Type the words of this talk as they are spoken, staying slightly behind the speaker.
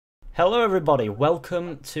Hello everybody,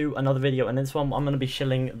 welcome to another video, and in this one I'm going to be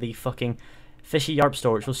shilling the fucking Fishy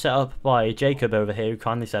Yarpstore, which was set up by Jacob over here, who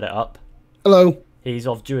kindly set it up. Hello. He's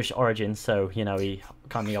of Jewish origin, so, you know, he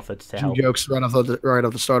kindly offered to help. Jokes right off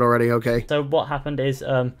the start already, okay. So what happened is,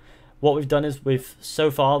 what we've done is so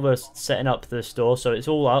far we're setting up the store, so it's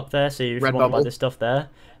all up there, so if you want to buy this stuff there.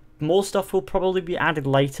 More stuff will probably be added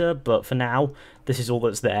later, but for now, this is all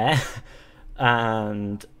that's there.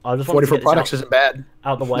 And I just want to get products isn't bad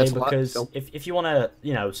out the way, because if you want to,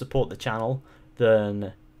 you know, support the channel,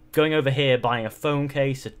 then going over here, buying a phone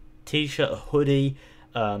case, a t-shirt, a hoodie,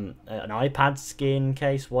 an iPad skin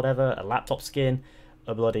case, whatever, a laptop skin,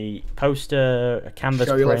 a bloody poster, a canvas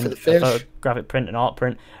print, a photographic print, an art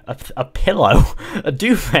print, a pillow, a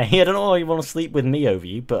duvet. I don't know why you want to sleep with me over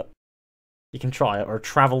you, but you can try it, or a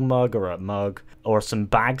travel mug, or a mug, or some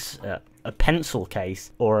bags, a pencil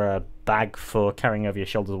case, or a bag for carrying over your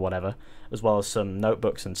shoulders or whatever, as well as some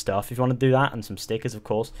notebooks and stuff. If you want to do that, and some stickers, of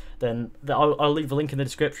course, then I'll leave a link in the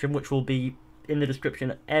description, which will be in the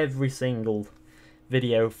description of every single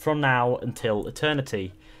video from now until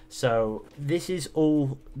eternity. So this is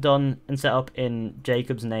all done and set up in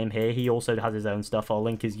Jacob's name here. He also has his own stuff. I'll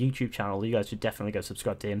link his YouTube channel. You guys should definitely go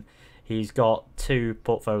subscribe to him. He's got 2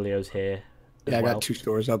 portfolios here. Yeah, I got 2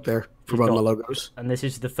 stores up there for one of the logos. And this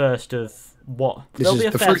is the first of what? There'll be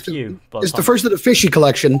a fair few. It's the first of the Fishy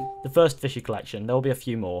collection. The first Fishy collection. There'll be a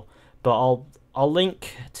few more, but I'll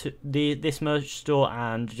link to this merch store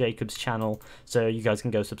and Jacob's channel, so you guys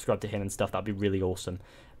can go subscribe to him and stuff. That'd be really awesome.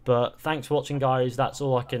 But thanks for watching, guys. That's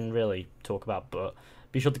all I can really talk about. But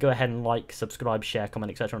be sure to go ahead and like, subscribe, share,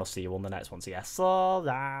 comment, etc. And I'll see you on the next one. So yeah, so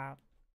that.